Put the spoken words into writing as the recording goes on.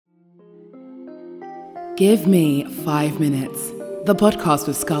Give me 5 minutes. The podcast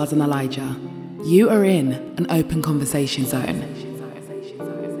with Scars and Elijah. You are in an open conversation zone.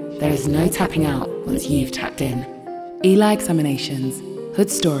 There is no tapping out once you've tapped in. Eli examinations,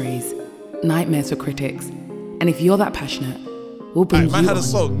 hood stories, nightmares for critics. And if you're that passionate, we'll bring you Man had on a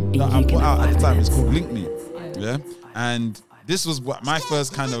song that I put out at the time. It's called Link Me. Yeah? And this was what my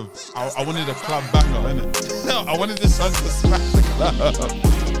first kind of... I wanted a club banger, innit? No, I wanted this song to smash the club.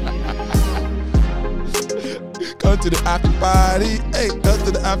 Come to the after party. Hey, come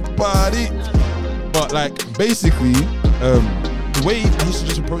to the after party. But like, basically, the way I used to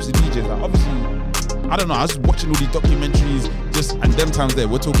just approach the DJs, like obviously, I don't know, I was watching all these documentaries and them times there,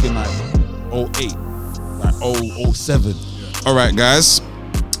 we're talking like 08, like 007. All right, guys.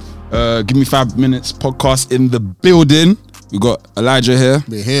 Give me 5 minutes. Podcast in the building. We got Elijah here.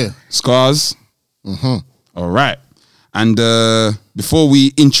 We're here. Scars. All right. And before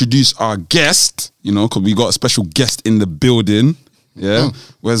we introduce our guest, you know, because we got a special guest in the building. Yeah.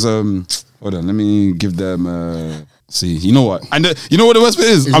 Where's hold on, let me give them see, you know what? And you know what the worst bit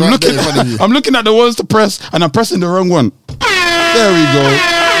is? I'm looking at the ones to press and I'm pressing the wrong one. There we go.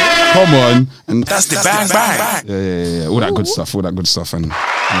 Come on. And that's the bang bang. Yeah. All that good stuff, and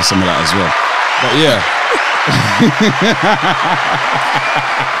some of that as well. But yeah.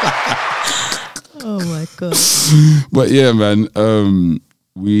 Oh my God. But yeah, man.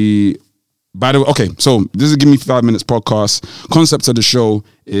 By the way, okay, so this is Give Me 5 Minutes podcast. Concept of the show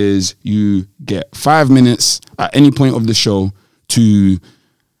is you get 5 minutes at any point of the show to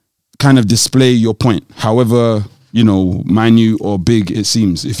kind of display your point, however, you know, minute or big it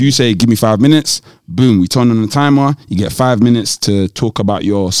seems. If you say, give me 5 minutes, boom, we turn on the timer, you get 5 minutes to talk about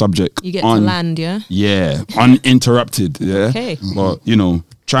your subject. You get to land, yeah? Yeah, uninterrupted, yeah? Okay. But, you know,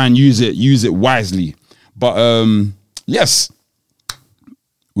 try and use it wisely. But, yes,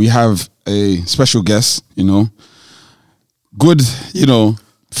 we have a special guest, you know, good, you know,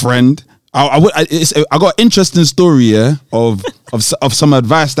 friend. I got an interesting story, yeah, of some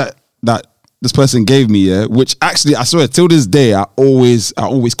advice that this person gave me, yeah, which actually I swear till this day I always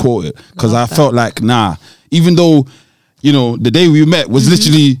quote it because I felt like even though, you know, the day we met was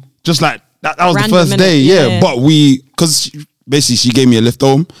literally just like that was the first day, yeah. But because basically she gave me a lift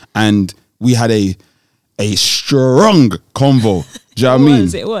home and we had a strong convo. Do you know what I mean?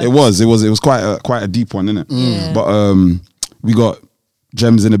 It was quite a deep one, innit? Yeah. But we got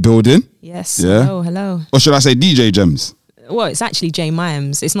Gems in the building. Yes. Yeah. Hello. Or should I say DJ Gems? Well, it's actually J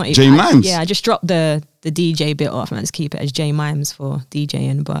Mimes. It's not even J Mimes. I just dropped the DJ bit off and I just keep it as J Mimes for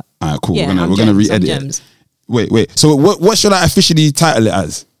DJing. But alright, cool. Yeah, we're gonna re-edit it. Wait. So what should I officially title it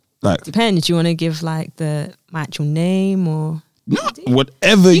as? Like, depends. Do you want to give like my actual name or? No,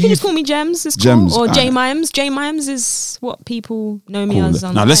 whatever you can just call me Gems. It's Gems, cool. Or J Mimes. J Mimes is what people know me as.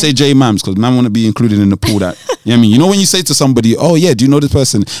 Now let's say J Mimes because man want to be included in the pool. That you know what I mean. You know when you say to somebody, "Oh yeah, do you know this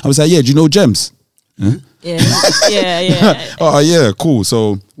person?" I was like, "Yeah, do you know Gems?" Huh? Yeah. Oh yeah, cool.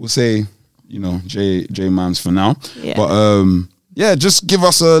 So we'll say, you know, J Mimes for now. Yeah. But just give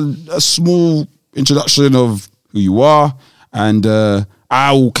us a small introduction of who you are, and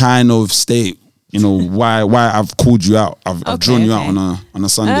I will kind of state, you know, why I've called you out. I've drawn you out on a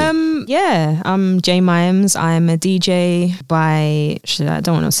Sunday. I'm J Mimes. I'm a DJ I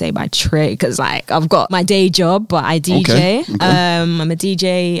don't want to say by trade because like I've got my day job, but I DJ. Okay. I'm a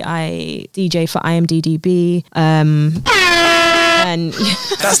DJ. I DJ for IMDb. And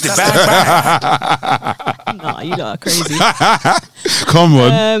that's the bang. No, you lot are crazy. Come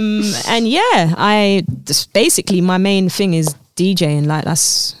on. And yeah, I just basically my main thing is DJing. Like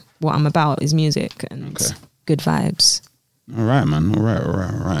that's what I'm about is music and good vibes. All right, man. All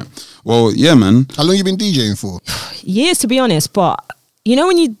right. Well, yeah, man. How long you been DJing for? Years, to be honest. But you know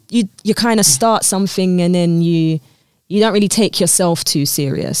when you kind of start something and then you don't really take yourself too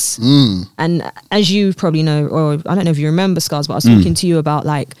serious. And as you probably know, or I don't know if you remember, Scars, but I was talking to you about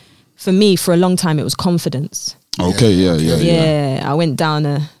like, for me, for a long time, it was confidence. Okay, yeah. I went down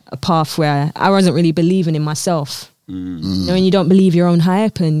a path where I wasn't really believing in myself. You know, when you don't believe your own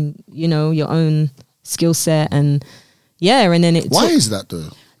hype and, you know, your own skill set and then it... Why is that though?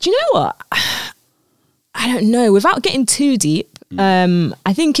 Do you know what? I don't know. Without getting too deep,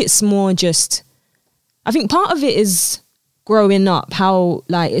 I think it's more just... I think part of it is growing up, how,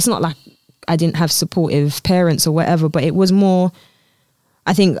 like, it's not like I didn't have supportive parents or whatever, but it was more...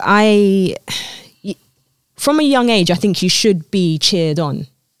 I think from a young age, I think you should be cheered on.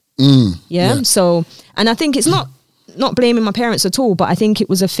 Yeah? So, and I think it's not not blaming my parents at all, but I think it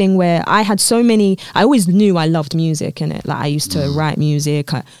was a thing where I had so many. I always knew I loved music, and I used to write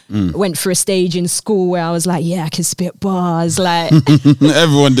music. I went through a stage in school where I was like, yeah, I can spit bars, like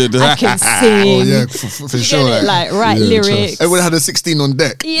Everyone did. I can sing. Oh yeah, for You sure. get it? Like write lyrics. Everyone had a 16 on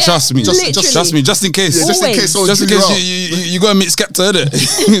deck. Yeah, Trust me, literally. trust me, just in case. Yeah, just in Always. case someone Just in drew you case out. you gotta meet Skepta, innit?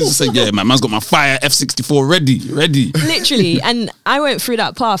 Just say, yeah, man, man's got my fire F-64 ready. Literally, and I went through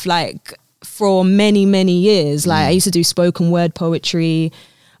that path like for many years. Like I used to do spoken word poetry,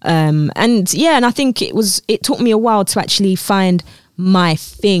 and I think it took me a while to actually find my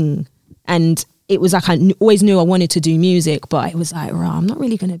thing. And it was like always knew I wanted to do music, but it was like, I'm not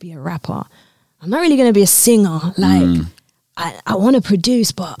really going to be a rapper. I'm not really going to be a singer. Like I want to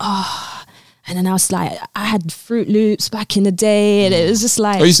produce, but and then I was like, I had Fruit Loops back in the day, and it was just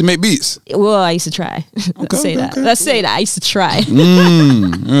like, I used to make beats. well, I used to try. Let's say that. I used to try.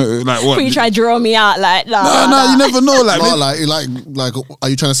 Like what? When you try to draw me out, like No, you never know. Like, No, like, are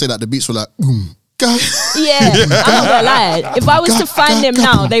you trying to say that the beats were like, boom, God. Yeah, I'm not gonna lie. If I was to find them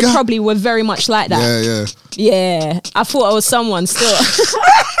now, they probably were very much like that. Yeah, I thought I was someone still.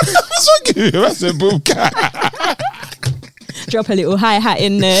 That's a boom cat. Drop a little hi-hat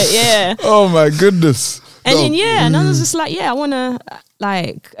in there, yeah. Oh my goodness. And then and I was just like, I want to,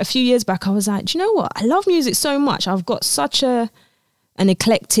 like a few years back, I was like, do you know what? I love music so much. I've got such an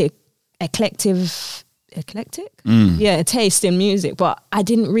eclectic taste in music, but I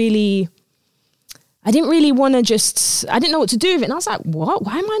didn't really want to I didn't know what to do with it. And I was like, what?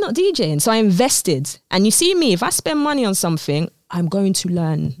 Why am I not DJing? So I invested. And you see me, if I spend money on something, I'm going to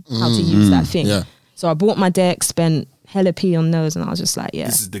learn how to use that thing. Yeah. So I bought my deck, spent hella P on those, and I was just like,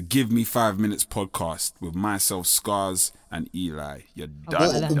 This is the Give Me 5 Minutes podcast with myself, Scars, and Eli. You're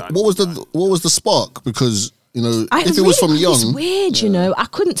done. What was the spark? Because if it was from young, it's weird, I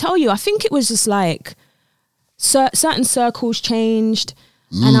couldn't tell you. I think it was just like certain circles changed,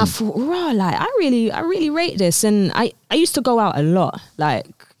 and I thought, like I really rate this. And I used to go out a lot, like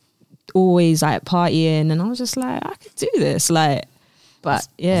always like partying, and I was just like, I could do this, like. But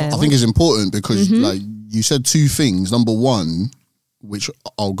yeah, I think it's important because like you said two things. Number one, which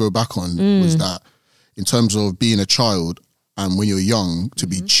I'll go back on, was that in terms of being a child and when you're young to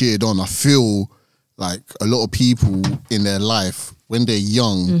be cheered on, I feel like a lot of people in their life, when they're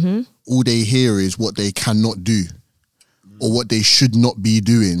young, all they hear is what they cannot do or what they should not be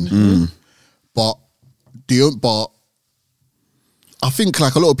doing. But I think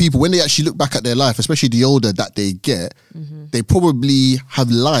like a lot of people, when they actually look back at their life, especially the older that they get, they probably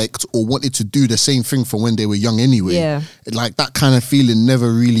have liked or wanted to do the same thing from when they were young anyway. Yeah. Like that kind of feeling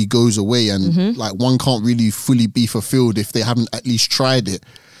never really goes away, and like one can't really fully be fulfilled if they haven't at least tried it.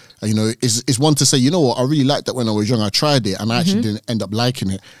 It's one to say, you know what, I really liked that when I was young, I tried it and I actually didn't end up liking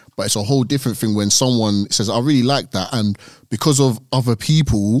it. But it's a whole different thing when someone says, I really like that, and because of other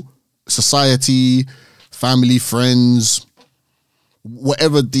people, society, family, friends,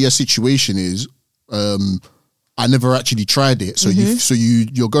 whatever their situation is, I never actually tried it. So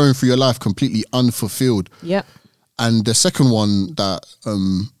you're going through your life completely unfulfilled. Yep. And the second one that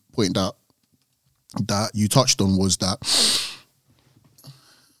point that you touched on was that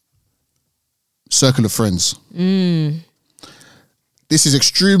circle of friends. This is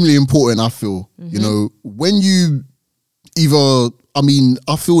extremely important, I feel. When you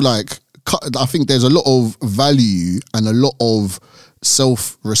I feel like I think there's a lot of value and a lot of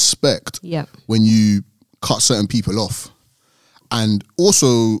self-respect when you cut certain people off. And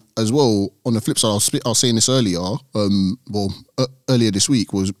also, as well, on the flip side, I was saying this earlier, earlier this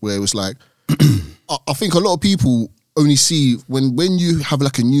week, was where it was like, I think a lot of people only see when you have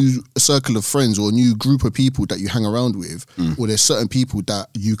like a new circle of friends or a new group of people that you hang around with, or there's certain people that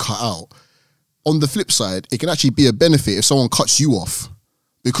you cut out. On the flip side, it can actually be a benefit if someone cuts you off.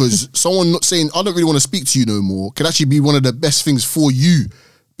 Because someone not saying, I don't really want to speak to you no more, can actually be one of the best things for you,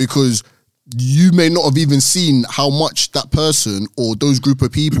 because you may not have even seen how much that person or those group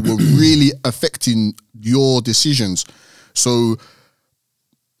of people were really affecting your decisions. So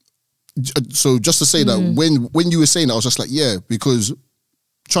just to say that when you were saying that, I was just like, yeah, because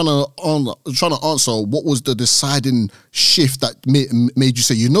trying to answer what was the deciding shift that made you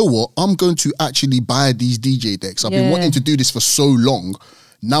say, you know what, I'm going to actually buy these DJ decks. I've been wanting to do this for so long.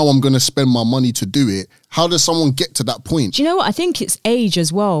 Now I'm going to spend my money to do it. How does someone get to that point? Do you know what? I think it's age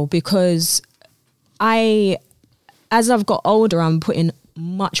as well, because as I've got older, I'm putting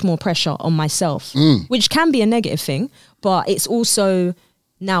much more pressure on myself, which can be a negative thing, but it's also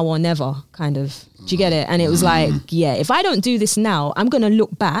now or never kind of. Do you get it? And it was like, if I don't do this now, I'm going to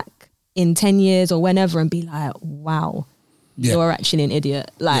look back in 10 years or whenever and be like, wow, you're actually an idiot.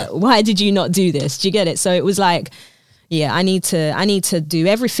 Like, why did you not do this? Do you get it? So it was like, yeah, I need to do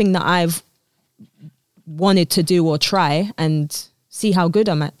everything that I've wanted to do or try and see how good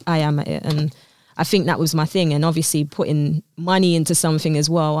I am at it. And I think that was my thing. And obviously putting money into something as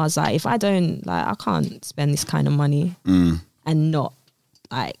well, I was like, if I don't, like, I can't spend this kind of money and not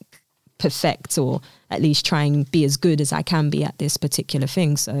like perfect or at least try and be as good as I can be at this particular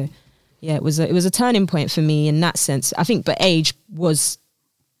thing. So yeah, it was a turning point for me in that sense. I think, but age was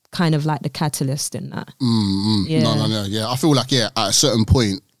kind of like the catalyst in that. Yeah. No. Yeah, I feel like, at a certain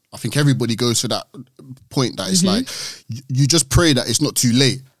point, I think everybody goes to that point that it's like, you just pray that it's not too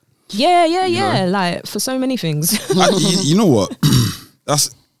late. Yeah. Know? Like for so many things. You know what? I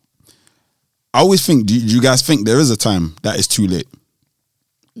always think, do you guys think there is a time that is too late?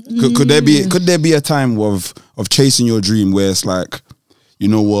 Could there be a time of chasing your dream where it's like, you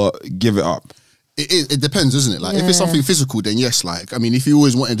know what, give it up? It depends, isn't it? Like, if it's something physical, then yes. Like, I mean, if you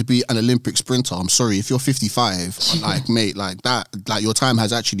always wanted to be an Olympic sprinter, I'm sorry, if you're 55, like, mate, like that, like your time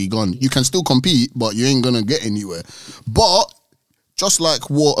has actually gone. You can still compete, but you ain't gonna get anywhere. But just like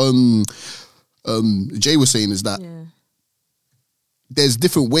what Jay was saying is that there's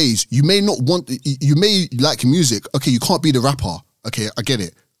different ways. You may not want, you may like music. Okay, you can't be the rapper. Okay, I get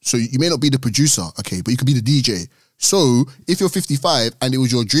it. So you may not be the producer. Okay, but you could be the DJ. So if you're 55 and it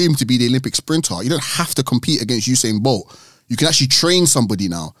was your dream to be the Olympic sprinter, you don't have to compete against Usain Bolt. You can actually train somebody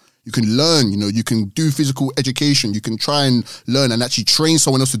now. You can learn, you can do physical education. You can try and learn and actually train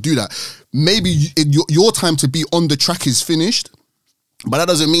someone else to do that. Maybe your time to be on the track is finished, but that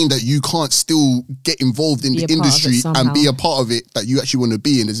doesn't mean that you can't still get involved in the industry and be a part of it that you actually want to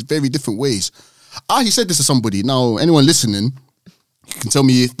be in. There's very different ways. I said this to somebody. Now, anyone listening, you can tell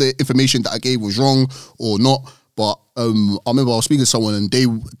me if the information that I gave was wrong or not. But I remember I was speaking to someone and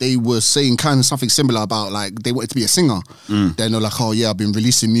they were saying kind of something similar about like they wanted to be a singer. Then they're like, oh yeah, I've been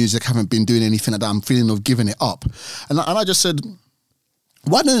releasing music, haven't been doing anything like that. I'm feeling of giving it up. And I just said,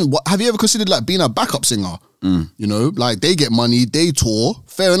 have you ever considered like being a backup singer? Like they get money, they tour.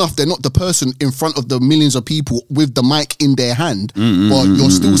 Fair enough, they're not the person in front of the millions of people with the mic in their hand, but you're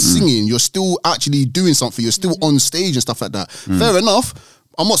still singing, you're still actually doing something, you're still on stage and stuff like that. Fair enough.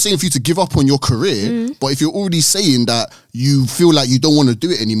 I'm not saying for you to give up on your career, but if you're already saying that you feel like you don't want to do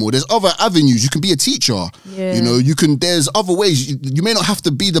it anymore, there's other avenues. You can be a teacher. Yeah. There's other ways. You may not have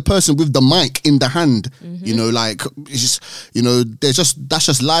to be the person with the mic in the hand. Like it's just, that's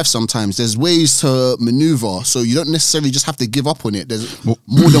just life sometimes. There's ways to maneuver. So you don't necessarily just have to give up on it. There's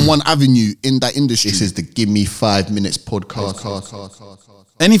more than one avenue in that industry. This is the Give Me 5 Minutes podcast.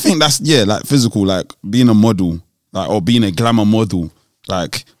 Anything that's, like physical, like being a model, like or being a glamour model.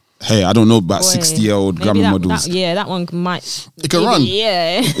 Like, hey, I don't know about 60-year-old glamour models. That one might. It can run.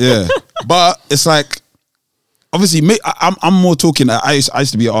 Yeah. But it's like, obviously, I'm more talking. I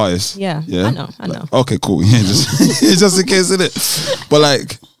used to be an artist. Yeah. I know. Okay, cool. Yeah, just in case, innit? But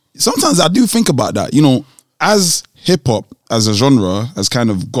like, sometimes I do think about that. As hip hop as a genre has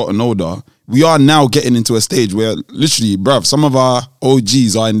kind of gotten older, we are now getting into a stage where literally, bruv, some of our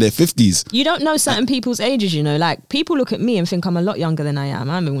OGs are in their 50s. You don't know certain people's ages, like people look at me and think I'm a lot younger than I am.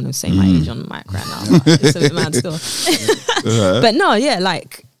 I don't even want to say my age on the mic right now. It's a bit mad still. But no,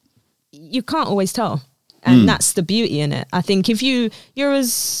 like you can't always tell. And that's the beauty in it. I think if you're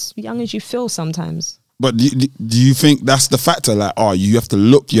as young as you feel sometimes. But do you think that's the factor? Like, you have to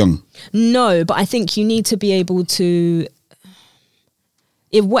look young? No, but I think you need to be able to,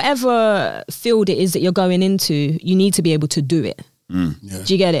 if whatever field it is that you're going into, you need to be able to do it. Do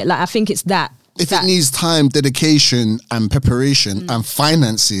you get it? Like, I think it's that. If it needs time, dedication and preparation and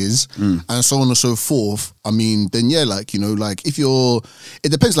finances and so on and so forth, I mean, then like if it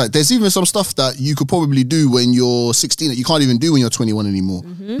depends. Like there's even some stuff that you could probably do when you're 16 that you can't even do when you're 21 anymore.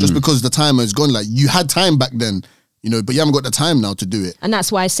 Just because the time has gone. Like you had time back then, but you haven't got the time now to do it. And that's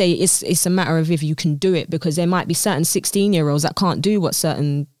why I say it's a matter of if you can do it, because there might be certain 16-year-olds that can't do what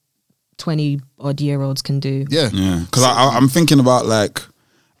certain 20-odd-year-olds can do. Yeah. Because I'm thinking about like,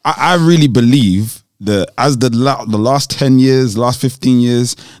 I really believe that as the last 10 years, last 15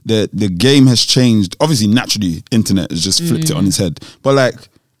 years, the game has changed. Obviously, naturally, internet has just flipped it on its head. But like,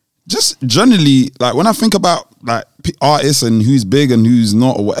 just generally, like when I think about like artists and who's big and who's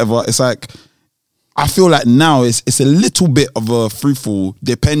not or whatever, it's like, I feel like now it's a little bit of a free fall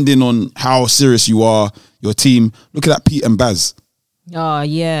depending on how serious you are, your team. Look at that Pete and Baz. Oh,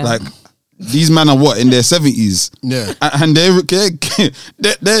 yeah. Like, these men are what, in their 70s? Yeah, and they're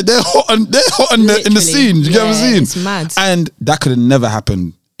hot in the scene. Do you get what I'm saying? It's mad, and that could have never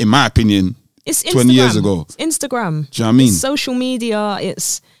happened, in my opinion. It's 20 years ago. It's Instagram. Do you know what I mean? It's social media.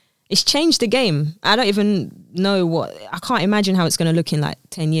 It's changed the game. I don't even know I can't imagine how it's going to look in like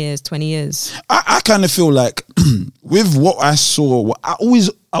 10 years, 20 years. I kind of feel like with what I saw, I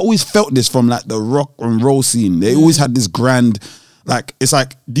always felt this from like the rock and roll scene. They always had this grand, like it's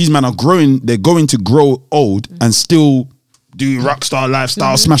like these men are growing. They're going to grow old and still do rock star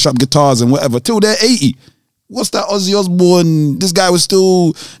lifestyle, smash up guitars and whatever till they're 80. What's that Ozzy Osbourne? This guy was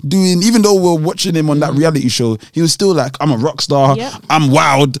still doing, even though we're watching him on that reality show, he was still like, I'm a rock star. Yeah. I'm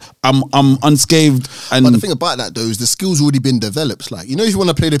wild. I'm unscathed. And But the thing about that though is the skills already been developed. Like, you know, if you want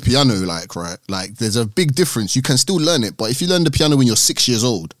to play the piano, like, right, like there's a big difference. You can still learn it, but if you learn the piano when you're 6 years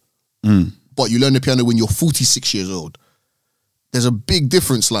old, but you learn the piano when you're 46 years old, there's a big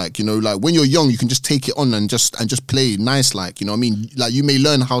difference. Like, you know, like when you're young, you can just take it on and just play nice. Like, you know what I mean? Like you may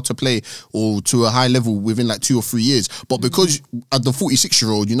learn how to play or to a high level within like 2 or 3 years. But because at the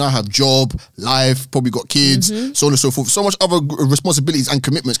 46-year-old, you now have job, life, probably got kids, so on and so forth. So much other responsibilities and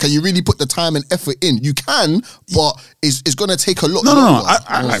commitments. Can you really put the time and effort in? You can, but it's going to take a lot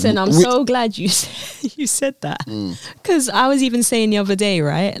longer. Listen, I'm so glad you said that. Because I was even saying the other day,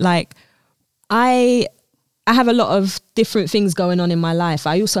 right? Like, I have a lot of different things going on in my life.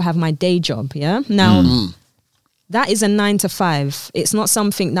 I also have my day job, yeah? Now, that is a 9 to 5. It's not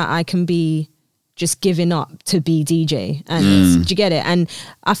something that I can be just giving up to be DJ. And do you get it? And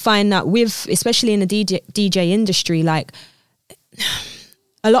I find that especially in the DJ industry, like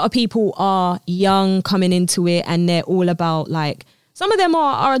a lot of people are young coming into it and they're all about like, some of them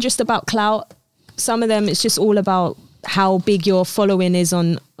are just about clout. Some of them, it's just all about how big your following is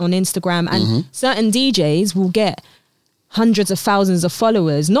on Instagram, and certain DJs will get hundreds of thousands of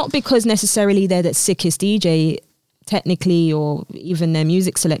followers, not because necessarily they're the sickest DJ technically or even their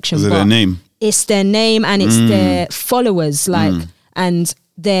music selection, is it but their name? It's their name and it's their followers, like, and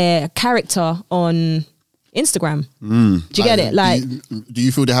their character on Instagram. Do you get it? Like, do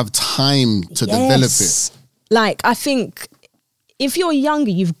you feel they have time to develop it? Like, I think if you're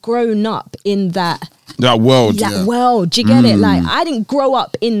younger, you've grown up in that world. world. Do you get it? Like, I didn't grow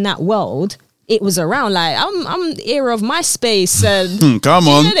up in that world. It was around. Like, I'm the era of MySpace. And come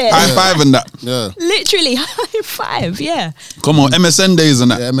on, high five and that. Yeah, literally high five. Yeah. Come on, MSN days and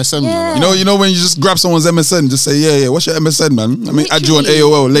that. yeah, MSN. Yeah. Man. You know when you just grab someone's MSN, just say, yeah, what's your MSN, man? I mean, add you on Literally.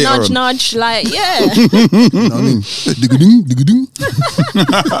 AOL later Nudge, on. nudge. Like, yeah. You know what I mean? Digga-ding, digga-ding.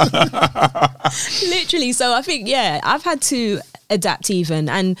 Literally. So I think, yeah, I've had to adapt even,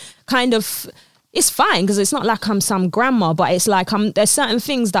 and kind of, it's fine because it's not like I'm some grandma, but it's like there's certain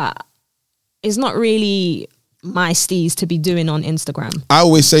things that it's not really my steez to be doing on Instagram. I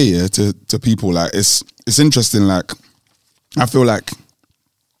always say to people, like, it's interesting. Like, I feel like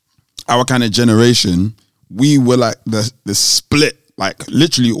our kind of generation, we were like the split. Like,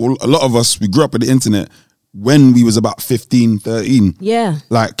 literally, a lot of us, we grew up with the internet when we was about 15, 13. Yeah.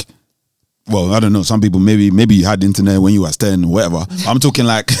 Like, well, I don't know. Some people maybe you had internet when you was 10 or whatever. I'm talking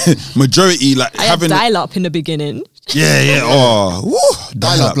like majority, like I having had dial-up in the beginning. Yeah. Oh, woo,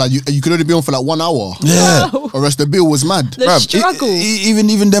 Dial-up, like you could only be on for like 1 hour. Yeah. Or else the bill was mad. The struggle.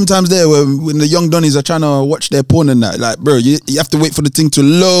 Even them times there when the young Donnies are trying to watch their porn and that, like, bro, you have to wait for the thing to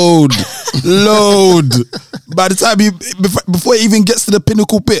load. By the time before it even gets to the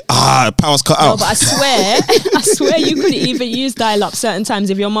pinnacle bit, power's cut out. No, but I swear you couldn't even use dial-up certain times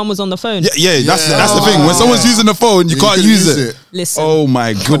if your mum was on the phone. Yeah, that's the thing. When someone's using the phone, you can't use it. Listen. Oh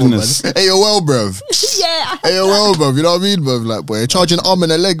my goodness. AOL, bruv. Yeah. AOL, bruv. You know what I mean, bruv? Like, boy, charging arm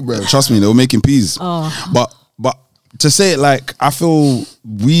and a leg, bruv. Trust me, they were making peas. But to say it, like, I feel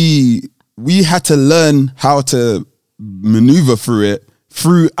we had to learn how to maneuver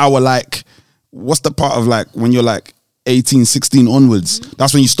through our, like, what's the part of, like, when you're like 18, 16 onwards,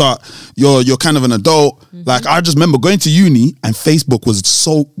 that's when you start, you're kind of an adult. Like, I just remember going to uni and Facebook was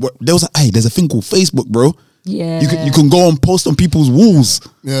there's a thing called Facebook, bro. Yeah. You can go and post on people's walls.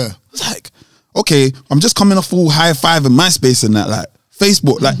 Yeah. It's like, okay, I'm just coming off all high five and MySpace and that, like,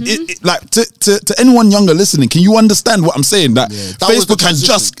 Facebook, like, like to anyone younger listening, can you understand what I'm saying? That Facebook has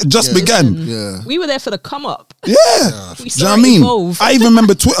just begun. Yeah. We were there for the come up. Yeah. We Do you saw know what I it mean? evolve. I even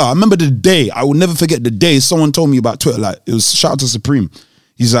remember Twitter. I remember the day. I will never forget the day someone told me about Twitter. Like, it was, shout out to Supreme.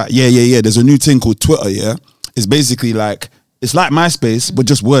 He's like, yeah. There's a new thing called Twitter, yeah? It's basically like, it's like MySpace, but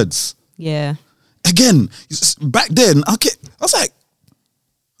just words. Yeah. Again, back then, I was like,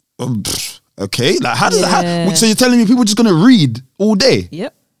 okay, like, how does that, so you're telling me people just gonna read all day?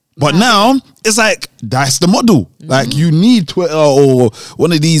 Yep. But now it's like, that's the model. Like, you need Twitter or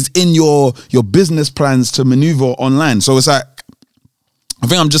one of these in your business plans to maneuver online. So it's like, I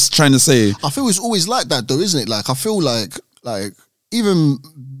think I'm just trying to say, I feel it's always like that though, isn't it? Like, I feel like even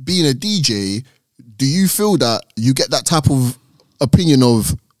being a DJ, do you feel that you get that type of opinion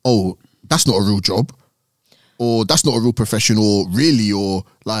of, oh, that's not a real job, or that's not a real profession, or really, or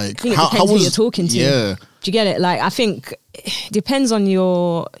like, I think it depends who you're talking to. Yeah. Do you get it? Like, I think it depends on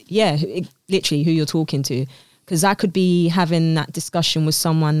literally who you're talking to. Because I could be having that discussion with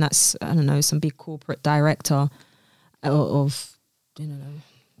someone that's, I don't know, some big corporate director of, you know,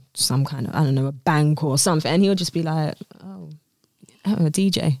 some kind of, I don't know, a bank or something. And he'll just be like, oh, a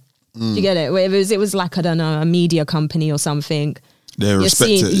DJ. Do you get it? It was like, I don't know, a media company or something. They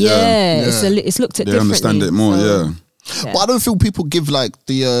respect it. It's looked at they differently. Understand it more, yeah. But I don't feel people give like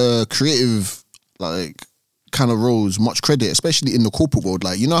the creative like kind of roles much credit, especially in the corporate world.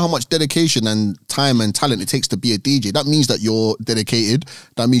 Like, you know how much dedication and time and talent it takes to be a DJ. That means that you're dedicated.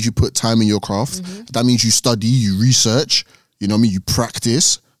 That means you put time in your craft. That means you study, you research. You know what I mean? You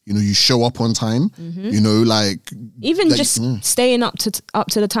practice. You know, you show up on time. You know, like even just staying up to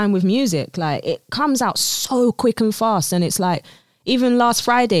the time with music. Like, it comes out so quick and fast, and it's like. Even last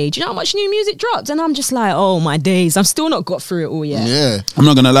Friday, do you know how much new music dropped? And I'm just like, oh my days, I've still not got through it all yet. Yeah. I'm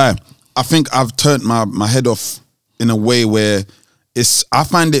not gonna lie. I think I've turned my head off in a way where I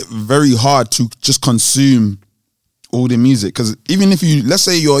find it very hard to just consume all the music. Because even if let's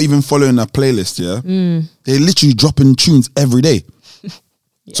say you're even following a playlist, they're literally dropping tunes every day.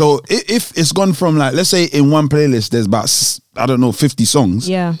 So if it's gone from like, let's say in one playlist, there's about, I don't know, 50 songs.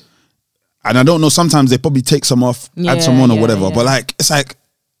 Yeah. And I don't know, sometimes they probably take some off, add some on or whatever. But like, it's like,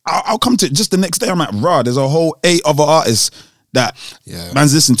 I'll come to it just the next day. I'm like, rah, there's a whole 8 other artists that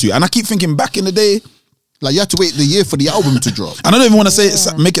man's listening to. And I keep thinking back in the day. Like, you had to wait the year for the album to drop. And I don't even want to say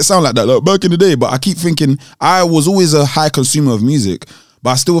it, make it sound like that, like back in the day. But I keep thinking, I was always a high consumer of music. But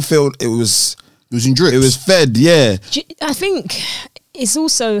I still felt it was in drips. It was fed, yeah. I think it's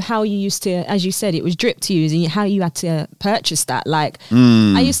also how you used to, as you said, it was drip to you and how you had to purchase that. Like,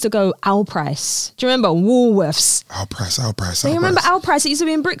 I used to go Al Price. Do you remember Woolworths? Al Price. Do you remember Al Price? It used to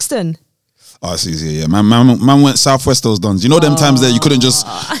be in Brixton. Oh, it's easy, yeah. Man went southwest those dons. You know them times there you couldn't just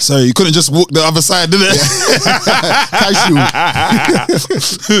walk the other side, did it? Casual.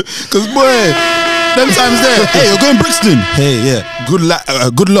 Because boy, them times there. Hey, you're going Brixton. Hey, yeah. Good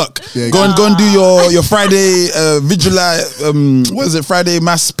luck. Yeah, go and do your Friday vigil. What is it? Friday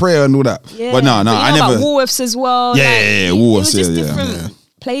mass prayer and all that. Yeah. But no, I never. About Woolworths as well. Yeah, Woolworths. It was just different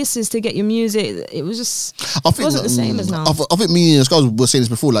places to get your music. It was just. It wasn't the same as now. I think me and Scars were saying this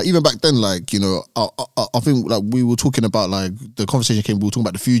before. Like, even back then, like, you know, I think like we were talking about, like, the conversation came. We were talking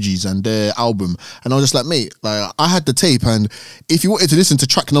about the Fugees and their album, and I was just like, mate, like, I had the tape, and if you wanted to listen to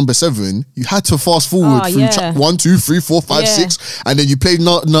track number 7, you had to fast forward through track 1, 2, 3, 4, 5, 6, and then you played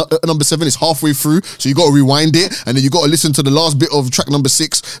number 7. It's halfway through, so you got to rewind it, and then you got to listen to the last bit of track number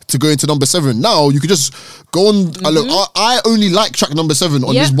 6 to go into number 7. Now you could just go on. Look, I only like track number 7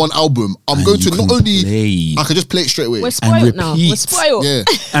 on this one album. I'm going to not only I can just play it straight away. We're spoiled now. We're spoiled. Yeah.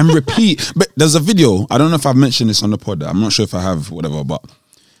 And repeat. But there's a video. I don't know if I've mentioned this on the pod. I'm not sure if I have, whatever. But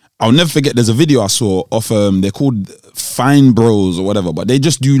I'll never forget. There's a video I saw of they're called Fine Bros or whatever. But they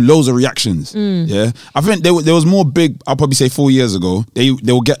just do loads of reactions. Yeah. I think there was more big. I'll probably say 4 years ago. They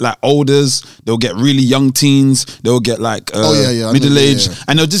will get like olders. They'll get really young teens. They'll get like middle aged,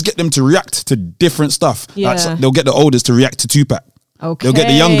 and they'll just get them to react to different stuff. Yeah. Like, they'll get the oldest to react to Tupac. Okay. They'll get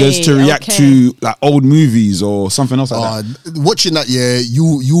the youngers to react to like old movies or something else like that. Watching that,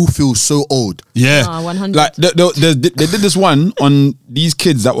 you feel so old. Yeah, 100. Like they did this one on these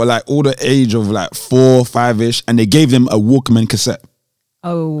kids that were like all the age of like 4, 5-ish, and they gave them a Walkman cassette.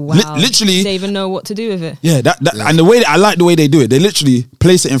 Oh wow! Literally, they even know what to do with it. Yeah, and the way I like the way they do it. They literally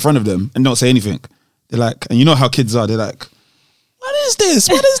place it in front of them and don't say anything. They're like, and you know how kids are. They're like, what is this?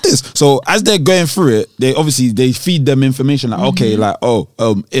 What is this? So as they're going through it, they feed them information like, okay, like,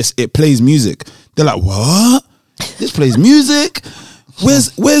 it plays music. They're like, what? This plays music?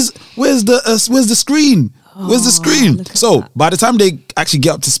 Where's the screen? Where's the screen? So by the time they actually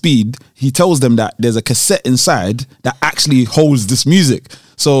get up to speed, he tells them that there's a cassette inside that actually holds this music.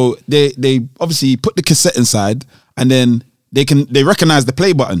 So they obviously put the cassette inside, and then they recognize the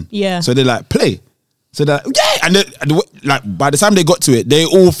play button. Yeah. So they're like, play. So that and like by the time they got to it, they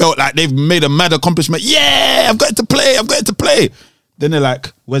all felt like they've made a mad accomplishment. Yeah, I've got it to play. Then they're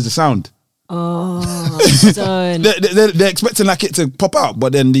like, "Where's the sound?" Oh, they're expecting like it to pop out,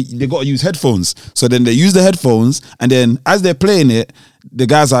 but then they got to use headphones. So then they use the headphones, and then as they're playing it, the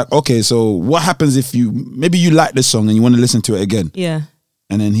guy's like, "Okay, so what happens if maybe you like this song and you want to listen to it again?" Yeah.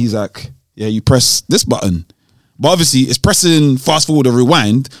 And then he's like, "Yeah, you press this button," but obviously it's pressing fast forward or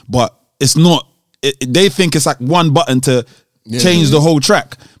rewind, but it's not. They think it's like one button to change the whole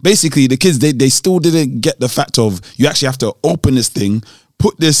track. Basically, the kids, they still didn't get the fact of you actually have to open this thing,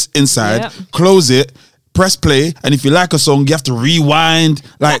 put this inside, close it, press play, and if you like a song, you have to rewind.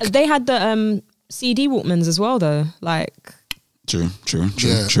 Like they had the CD Walkmans as well, though. Like True.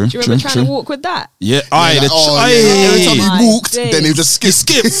 Yeah. True. Do you remember trying to walk with that? Yeah, Every time My he walked, days. then he would just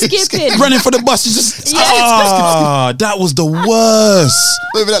skip. Skipping. running for the bus. You just Yeah. that was the worst.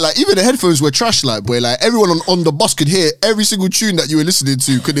 Not even that, like even the headphones were trash. Like where like everyone on the bus could hear every single tune that you were listening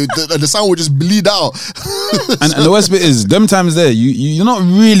to. The sound would just bleed out. And the worst bit is, them times there, you're not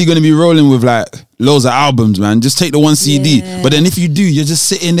really going to be rolling with like loads of albums, man. Just take the one CD. Yeah. But then if you do, you're just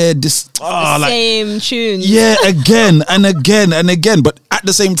sitting there, like Same tunes. yeah, again and again and again. But at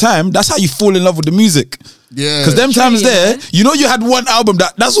the same time, that's how you fall in love with the music. Yeah. Because them times yeah. there, you had one album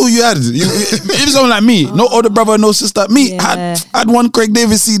that's all you had. If someone like me, no older brother, no sister, me Yeah. had one Craig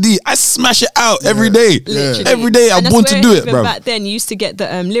Davis CD. I smash it out every day. Literally. Every day. I'm And that's born to where do it, even bro. Back then, you used to get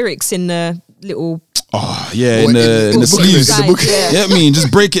the lyrics in the little. Oh yeah, Or in the booklet. sleeves. In the book. Yeah. Yeah, I mean,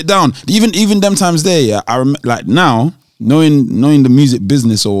 just break it down. Even them times there, yeah. Like now, knowing the music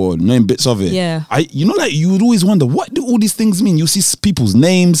business or knowing bits of it. Yeah. Like you would always wonder, what do all these things mean? You see people's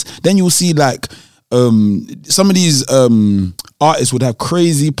names, then you'll see like some of these artists would have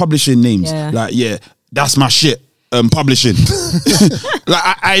crazy publishing names. Yeah. Like, yeah, that's my shit. Publishing.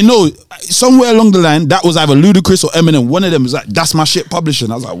 Like I know somewhere along the line that was either Ludacris or Eminem. One of them was like, that's my shit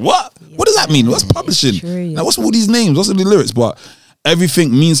publishing. I was like, what? What does that mean? What's publishing? true, yeah. Like, what's all these names? What's all the lyrics? But everything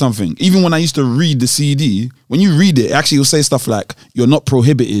means something. Even when I used to read the CD, when you read it, actually you'll say stuff like, you're not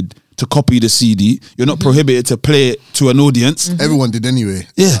prohibited to copy the CD. You're not prohibited to play it to an audience. Everyone did anyway.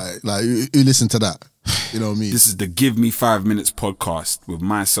 Yeah. Like who listened to that? You know what I mean? This is the Give Me 5 Minutes podcast with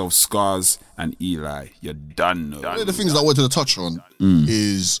myself, Scars, and Eli. You're done. One of the things that I wanted to touch on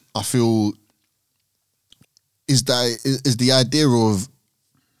is I feel is the idea of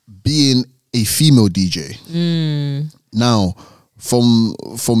being a female DJ. Now, from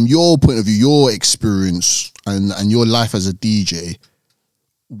your point of view, your experience and your life as a DJ,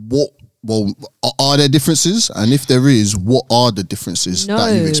 are there differences? And if there is, what are the differences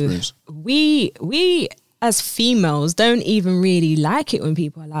that you've experienced? We as females don't even really like it when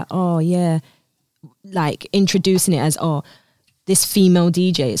people are like, oh yeah, like introducing it as, oh, this female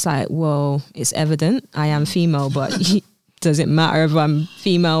DJ. It's like, well, it's evident I am female, but does it matter if I'm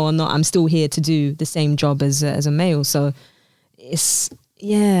female or not? I'm still here to do the same job as a male. So it's,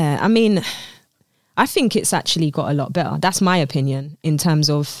 yeah, I mean, I think it's actually got a lot better. That's my opinion in terms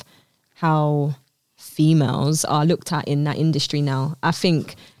of how females are looked at in that industry now. I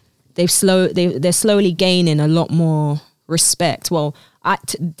think they're slowly gaining a lot more respect. Well,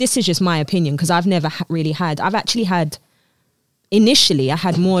 this is just my opinion because I've never really had. Initially, I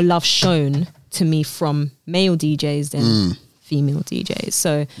had more love shown to me from male DJs than female DJs.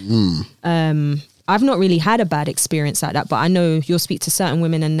 So I've not really had a bad experience like that. But I know you'll speak to certain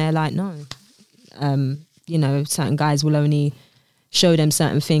women and they're like, no, certain guys will only show them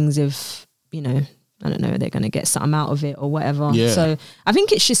certain things if, I don't know, they're going to get something out of it or whatever. Yeah. So I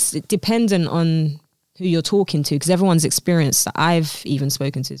think it's just dependent on who you're talking to because everyone's experience that I've even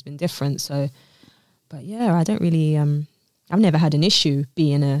spoken to has been different. So, but yeah, I don't really, I've never had an issue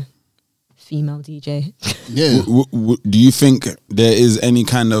being a female DJ. Yeah. Do you think there is any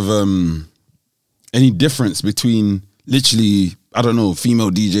kind of any difference between literally, I don't know,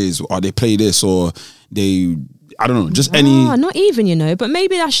 female DJs, or they play this or they, I don't know, just any. Not even, but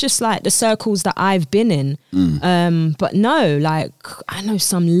maybe that's just like the circles that I've been in. But no, like I know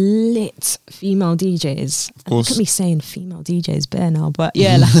some lit female DJs. Look at me saying female DJs bare now, but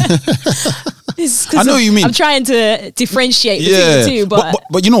yeah, like, I know what you mean. I'm trying to differentiate between the two,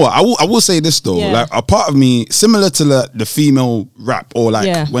 but you know what? I will say this though. Yeah. Like a part of me, similar to the female rap or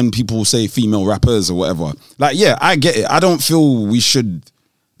like when people say female rappers or whatever. Like, yeah, I get it. I don't feel we should.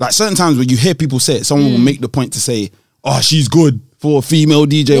 Like certain times when you hear people say it, someone will make the point to say, "Oh, she's good for a female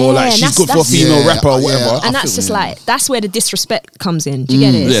DJ," or like she's good for a female rapper or whatever. And that's just like that's where the disrespect comes in. Do you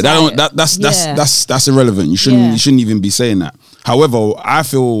get it? Yeah, that's irrelevant. You shouldn't even be saying that. However, I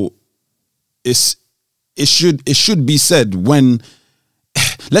feel it should be said when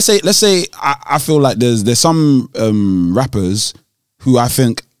let's say I feel like there's some rappers who I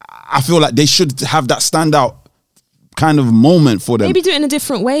feel like they should have that standout kind of moment for them. Maybe do it in a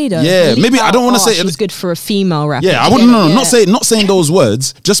different way though. Yeah, maybe I don't want to say she's good for a female rapper. Yeah, I wouldn't. Not saying those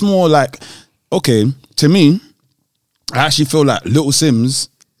words. Just more like, okay, to me, I actually feel like Little Sims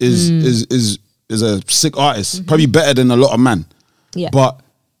is a sick artist, probably better than a lot of man. Yeah, but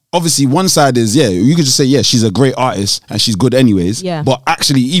obviously one side is you could just say she's a great artist and she's good anyways. Yeah, but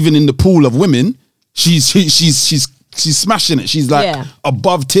actually even in the pool of women, she's smashing it. She's like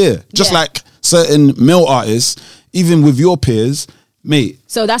above tier, just like certain male artists. Even with your peers, mate.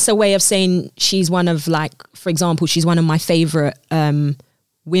 So that's a way of saying she's one of, like, for example, she's one of my favorite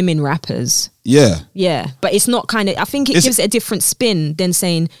women rappers. Yeah. Yeah, but it's not kind of. I think it gives it a different spin than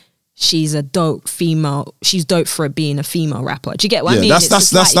saying she's a dope female. She's dope for being a female rapper. Do you get what I mean?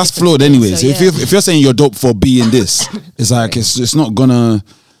 That's flawed, anyways. So, if you're saying you're dope for being this, it's like it's not gonna.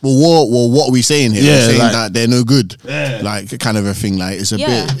 Well, what are we saying here? Yeah, We're saying like, that they're no good, Yeah. like kind of a thing. Like it's a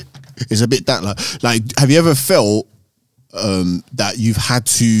bit that like. Have you ever felt that you've had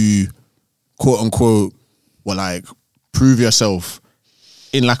to quote unquote, well, like prove yourself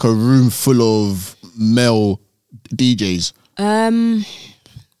in like a room full of male DJs? No,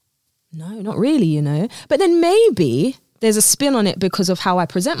 not really, you know. But then maybe there's a spin on it because of how I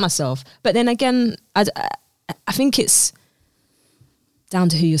present myself. But then again, I think it's down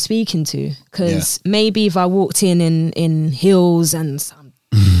to who you're speaking to. Because maybe if I walked in heels and some,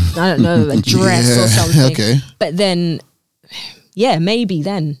 I don't know, a dress or something. Okay. But then, yeah, maybe.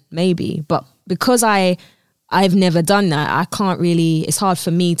 But because I've never done that, I can't really, it's hard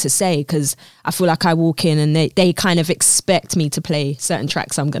for me to say because I feel like I walk in and they kind of expect me to play certain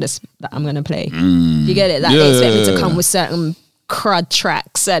tracks that I'm gonna play. You get it? Like they expect me to come with certain crud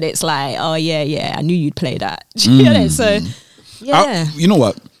tracks and it's like, oh yeah, I knew you'd play that. You get it? So yeah. You know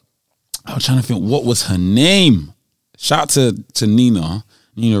what? I was trying to think, what was her name? Shout out to Nina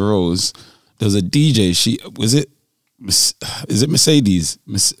Rose. There was a DJ, is it Mercedes?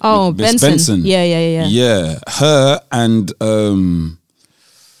 Miss Benson. Yeah. Yeah, her and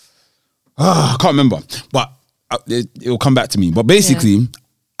I can't remember, but it'll come back to me. But basically,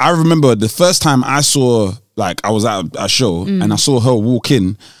 I remember the first time I saw, like, I was at a show and I saw her walk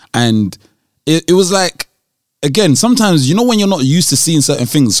in, and it was like, again, sometimes, you know, when you're not used to seeing certain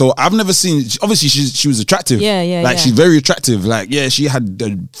things. So I've never seen, obviously she was attractive. Like she's very attractive. Like, yeah, she had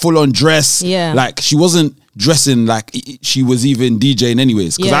a full on dress. Yeah. Like she wasn't dressing like she was even DJing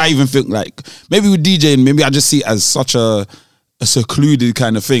anyways. Because I even think like, maybe with DJing, maybe I just see it as such a secluded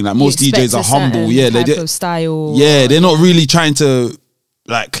kind of thing. Like most DJs are humble. Yeah. Type of style. Yeah. They're not really trying to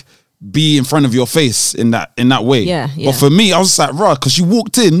like be in front of your face in that way. Yeah. But for me, I was like, right, because she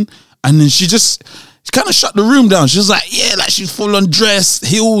walked in and then she kind of shut the room down. She was like, yeah, like she's full on dress,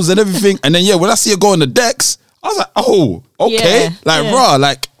 heels and everything. And then, when I see her go on the decks, I was like, oh, okay. Raw,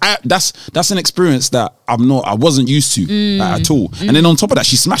 like that's an experience that I wasn't used to like, at all. And then on top of that,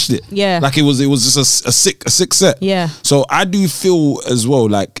 she smashed it. Yeah. Like it was just a sick set. Yeah. So I do feel as well,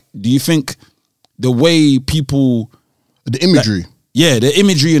 like, do you think the way people, The imagery. the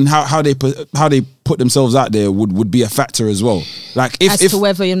imagery and how they put themselves out there would be a factor as well. Like if to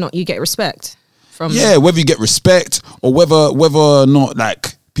whether or not you get respect. Whether you get respect or whether or not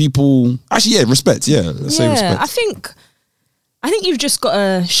like people actually respect. Let's say respect. I think you've just got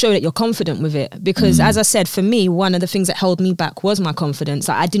to show that you're confident with it because as I said, for me, one of the things that held me back was my confidence.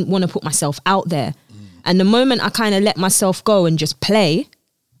 Like, I didn't want to put myself out there. And the moment I kind of let myself go and just play,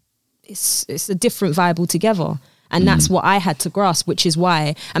 it's a different vibe altogether. And that's what I had to grasp, which is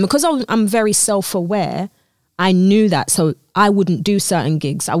why, and because I'm very self-aware, I knew that. So I wouldn't do certain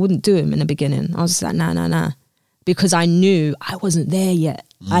gigs. I wouldn't do them in the beginning. I was just like, nah. Because I knew I wasn't there yet.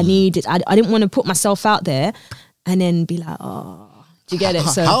 I didn't want to put myself out there and then be like, oh, do you get it?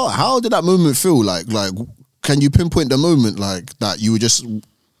 So how did that moment feel? Like, can you pinpoint the moment like that you were just,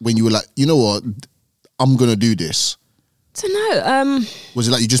 when you were like, you know what, I'm going to do this? I don't know. Was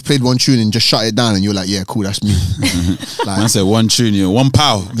it like you just played one tune and just shut it down and you were like, yeah, cool, that's me? I said one tune, one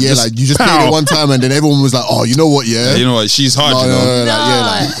pow. Yeah, like you just played it one time and then everyone was like, oh, you know what, you know what, she's hard,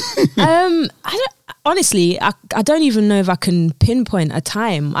 I don't, honestly, I don't even know if I can pinpoint a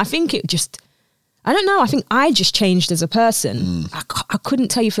time. I think it just, I don't know. I think I just changed as a person. I couldn't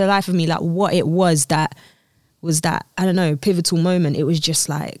tell you for the life of me like what it was that, I don't know, pivotal moment. It was just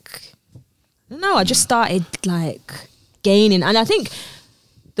like, I don't know, I just started like gaining. And I think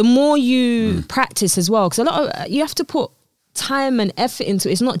the more you practice as well, because a lot of, you have to put time and effort into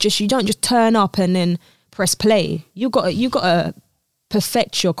it. It's not just, you don't just turn up and then press play. You got to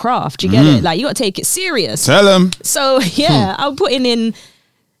perfect your craft. You get it? Like, you got to take it serious. Tell them. So yeah, I'm putting in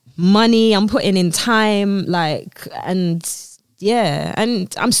money, I'm putting in time, like, and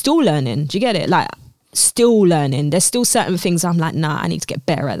I'm still learning. Do you get it? Like, still learning. There's still certain things I'm like, nah, I need to get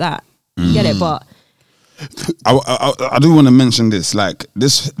better at that. You get it? But I do want to mention this, like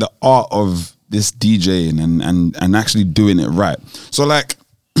the art of this DJing and actually doing it right. So like,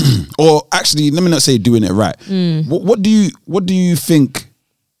 or actually, let me not say doing it right. What do you think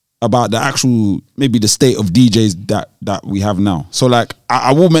about the actual, maybe the state of DJs that we have now? So like,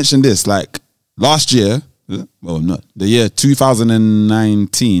 I will mention this, like last year, well, not the year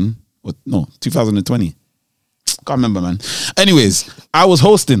 2019 or no 2020. Can't remember, man. Anyways, I was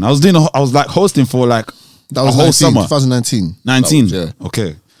hosting. I was hosting for like That was a whole 19, summer. 2019. 19. That was, yeah.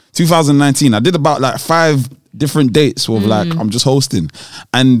 Okay. 2019. I did about like 5 different dates with like I'm just hosting,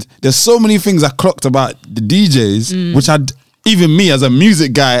 and there's so many things I clocked about the DJs, which even me as a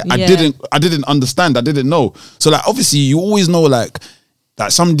music guy, I didn't understand. I didn't know. So like obviously you always know like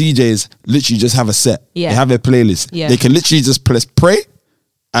some DJs literally just have a set. Yeah. They have their playlist. Yeah. They can literally just press play,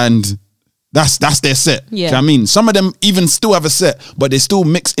 and that's their set. Yeah. Do you know what I mean? Some of them even still have a set, but they still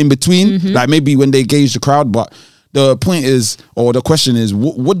mix in between, like maybe when they gauge the crowd. But the point is, or the question is,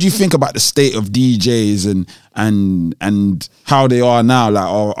 what do you think about the state of DJs and how they are now? Like,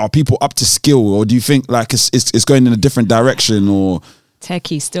 are people up to skill, or do you think like it's going in a different direction, or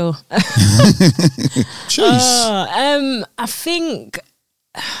techie still? I think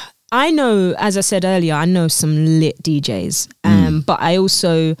I know, as I said earlier, I know some lit DJs, but I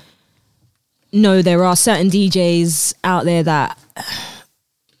also know there are certain DJs out there that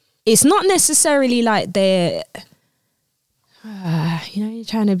it's not necessarily like they're. You're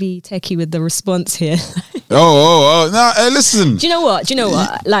trying to be techie with the response here. No, listen. Do you know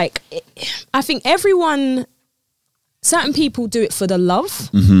what? Like, I think certain people do it for the love,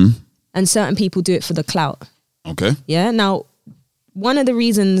 and certain people do it for the clout. Okay. Yeah. Now, one of the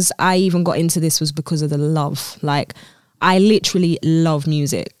reasons I even got into this was because of the love. Like, I literally love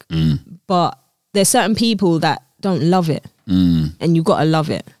music, but there's certain people that don't love it, and you gotta love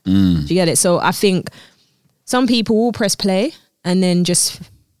it. Do you get it? So I think some people will press play and then just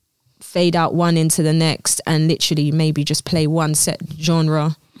fade out one into the next and literally maybe just play one set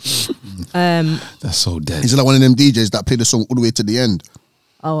genre. That's so dead. He's like one of them DJs that play the song all the way to the end.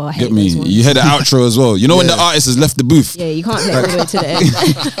 Oh, I hate Get me. those ones. You hear the outro as well. You know when the artist has left the booth. Yeah, you can't play it all the way to the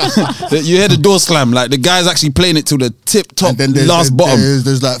end. You hear the door slam. Like the guy's actually playing it to the tip top, And then bottom.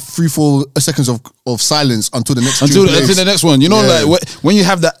 there's like 3-4 seconds of silence until the next Until tune plays. the next one, you know, Yeah. like when you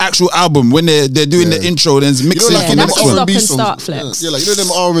have the actual album, when they're doing the intro, then it's mixing like for Yeah, the that's next a one. stop R&B and songs. start flex. Yeah, like you know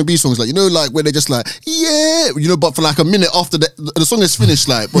them R&B songs, like you know, like where they're just like but for like a minute after the song is finished,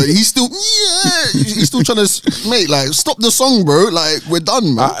 like, but he's still he's still trying to like stop the song, bro. Like we're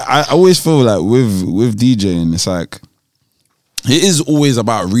done, man. I always feel like with DJing, it's like it is always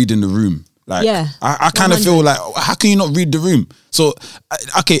about reading the room. Like, Yeah, I kind of 100. feel like, how can you not read the room? So,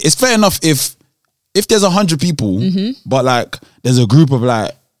 okay, it's fair enough if there's 100 people, but like there's a group of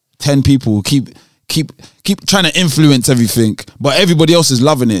like 10 people who keep trying to influence everything, but everybody else is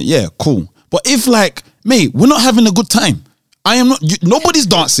loving it. Yeah, cool. But if like, mate, we're not having a good time. I am not. Nobody's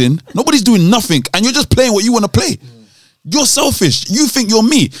dancing. Nobody's doing nothing, and you're just playing what you want to play. You're selfish. You think you're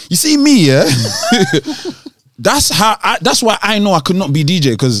me. You see me, yeah. That's why I know I could not be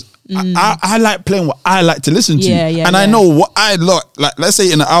DJ, because I like playing what I like to listen to, and I know what I like. Let's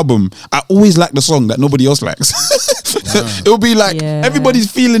say in an album, I always like the song that nobody else likes. It'll be like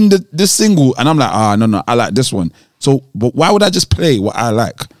everybody's feeling this single, and I'm like, no, I like this one. So, but why would I just play what I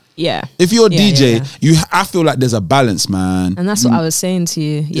like? Yeah. If you're a DJ, I feel like there's a balance, man. And that's what I was saying to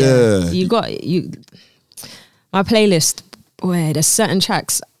you. You got my playlist where there's certain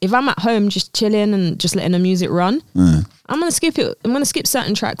tracks. If I'm at home just chilling and just letting the music run, I'm gonna skip it. I'm gonna skip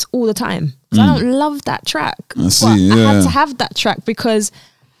certain tracks all the time because I don't love that track. I see, But I had to have that track because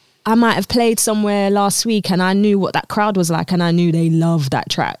I might have played somewhere last week and I knew what that crowd was like and I knew they loved that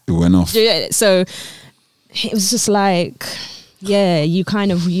track. It went off. So it was just like, yeah, you got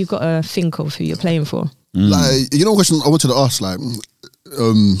to think of who you're playing for. Like, you know, a question I wanted to ask, like,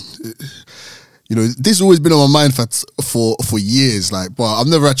 you know, this has always been on my mind for years, like, but I've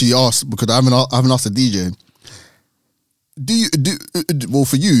never actually asked because I haven't asked a DJ. Well,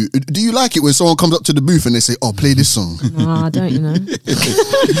 for you, do you like it when someone comes up to the booth and they say, "Oh, play this song"? No, I don't, you know.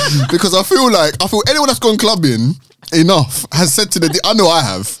 Because I feel anyone that's gone clubbing enough has said to I know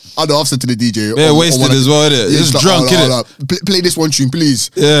I've said to the DJ, They're wasted as well, innit? Just like, drunk, innit? Play this one tune,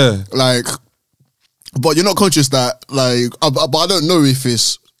 please. Yeah. Like, but you're not conscious that, like, but I don't know if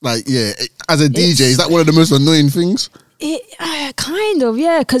it's like, as a DJ, is that one of the most annoying things? Kind of,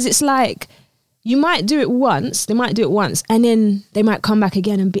 yeah, because it's like they might do it once, and then they might come back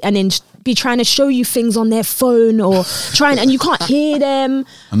again and be trying to show you things on their phone or and you can't hear them.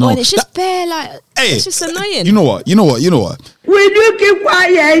 I know. And it's just bare, like, Hey, it's just annoying. You know what? Will you keep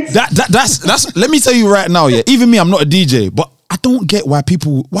quiet? That's let me tell you right now, yeah. Even me, I'm not a DJ, but I don't get why do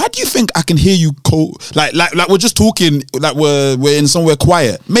you think I can hear you like we're just talking, like we're in somewhere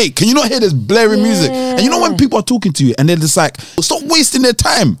quiet. Mate, can you not hear this blaring music? And you know when people are talking to you and they're just like, stop wasting their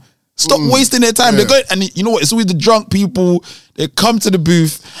time. Stop wasting their time. They're going, and you know what? It's always the drunk people. They come to the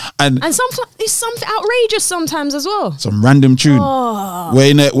booth and it's something outrageous sometimes as well. Some random tune.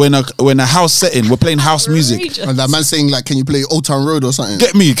 We're in a house setting. We're playing house music. And that man saying like, "Can you play Old Town Road or something?"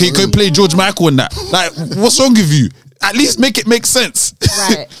 Get me? Can you play George Michael and that? Like, what's wrong with you? At least make it make sense.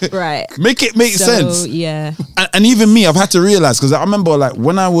 Right. Make it make sense. Yeah. And even me, I've had to realize, because I remember like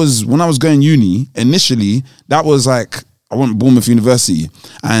when I was going uni initially, that was like I went to Bournemouth University,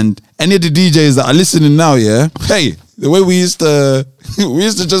 and any of the DJs that are listening now, hey, the way we used to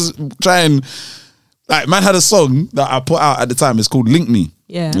just try and like, man had a song that I put out at the time. It's called Link Me.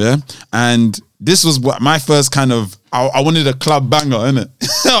 Yeah. And this was what my first kind of, I wanted a club banger, innit?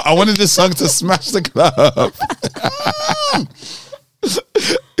 I wanted this song to smash the club.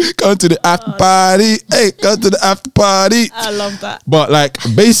 Come to the after party. Hey, come to the after party. I love that. But like,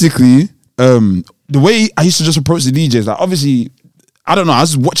 basically, the way I used to just approach the DJs, like obviously, I don't know, I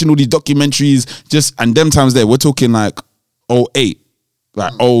was watching all these documentaries and them times there, we're talking like 08,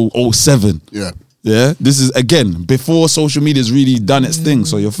 like 07. Yeah, this is again before social media's really done its thing.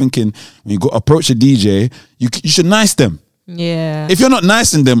 So you're thinking when you go approach a DJ, you should nice them. Yeah. If you're not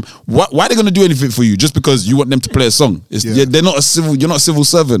nice in them, why are they gonna do anything for you just because you want them to play a song? They're not you're not a civil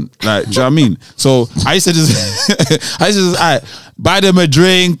servant. Like, do you know what I mean? So I used to just buy them a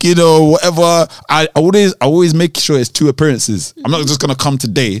drink, you know, whatever. I always make sure it's 2 appearances. I'm not just gonna come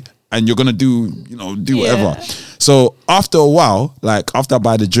today and you're gonna do whatever. So after a while, like after I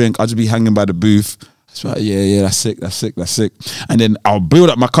buy the drink, I'll just be hanging by the booth. It's like, yeah, that's sick. And then I'll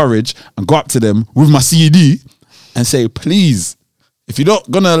build up my courage and go up to them with my CD and say, please, if you're not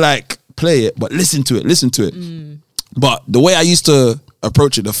gonna like play it, but listen to it. But the way I used to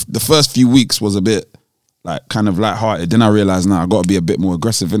approach it, the first few weeks was a bit like kind of lighthearted. Then I realized now I got to be a bit more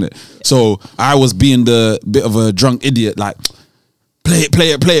aggressive in it. So I was being the bit of a drunk idiot, like play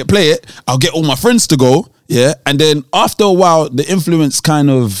it. I'll get all my friends to go, and then after a while, the influence kind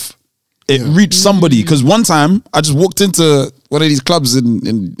of reached somebody. Because one time I just walked into one of these clubs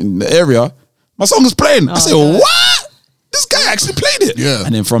in the area. My song was playing. I said, what? This guy actually played it. Yeah.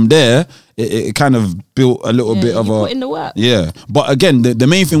 And then from there, it kind of built a little bit of a... put in the work. Yeah. But again, the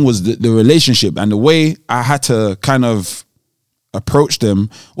main thing was the relationship, and the way I had to kind of approach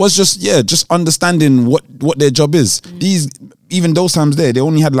them was just understanding what their job is. Even those times they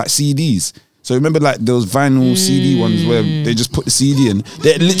only had like CDs. So remember like those vinyl CD ones where they just put the CD in.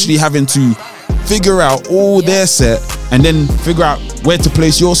 They're literally having to figure out all their set and then figure out where to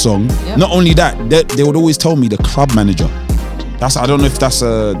place your song. Not only that, they would always tell me the club manager. I don't know if that's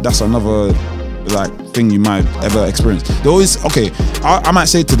another like thing you might ever experience. They always, I might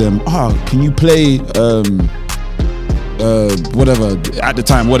say to them, can you play whatever at the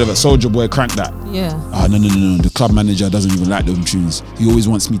time, Soulja Boy, Crank That. Yeah. No. The club manager doesn't even like those tunes. He always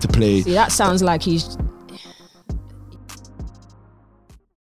wants me to play. See, that sounds like he's